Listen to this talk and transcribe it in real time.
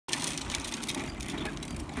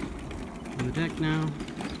on the deck now.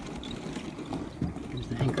 Here's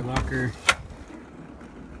the anchor locker.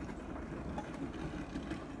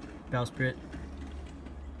 Bowsprit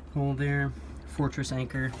hole there. Fortress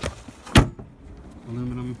anchor.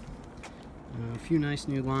 Aluminum. A few nice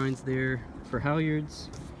new lines there for halyards.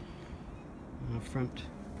 Front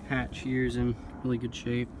hatch here is in really good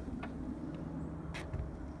shape.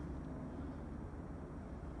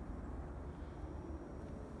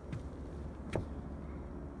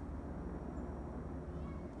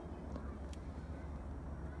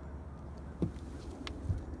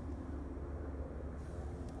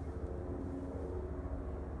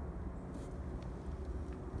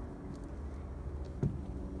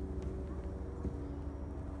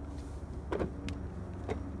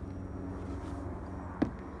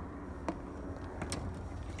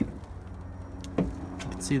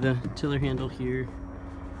 See the tiller handle here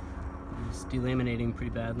is delaminating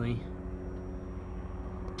pretty badly.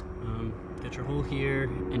 Got your hole here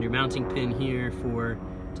and your mounting pin here for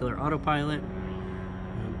tiller autopilot,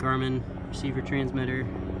 Garmin receiver transmitter,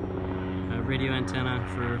 radio antenna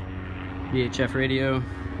for VHF radio.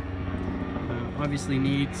 Obviously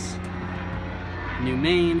needs a new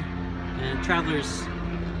main, and Traveler's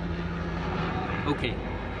okay.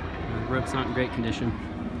 The rope's not in great condition.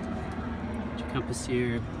 Compass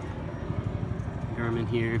here, Garmin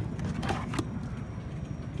here,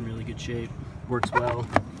 in really good shape, works well.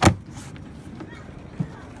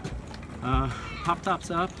 Pop top's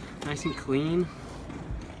up, nice and clean.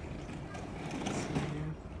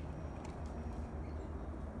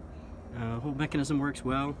 Whole mechanism works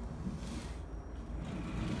well.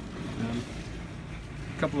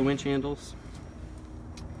 A couple of winch handles.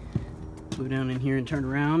 Go down in here and turn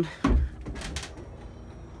around.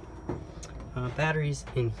 Batteries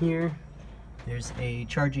in here. There's a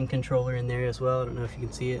charging controller in there as well. I don't know if you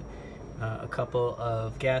can see it. A couple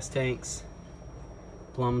of gas tanks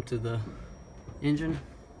plumbed to the engine.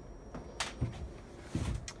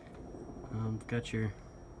 Got your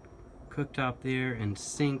cooktop there and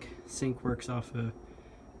sink. Sink works off a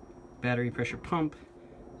battery pressure pump.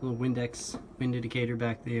 A little wind indicator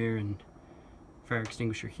back there and fire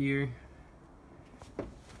extinguisher here.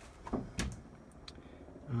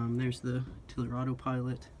 There's the tiller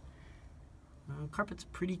autopilot. Carpet's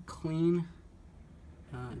pretty clean.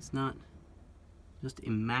 It's not just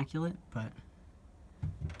immaculate, but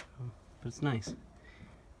it's nice.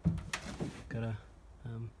 Got a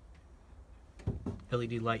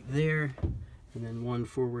LED light there, and then one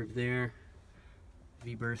forward there.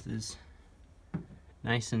 V-berth is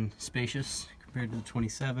nice and spacious compared to the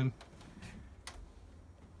 27.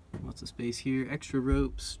 Lots of space here. Extra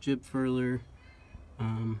ropes, jib furler.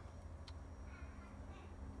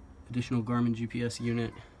 Additional Garmin GPS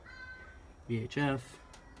unit, VHF,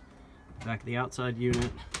 back of the outside unit,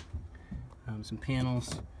 some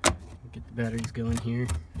panels, get the batteries going here.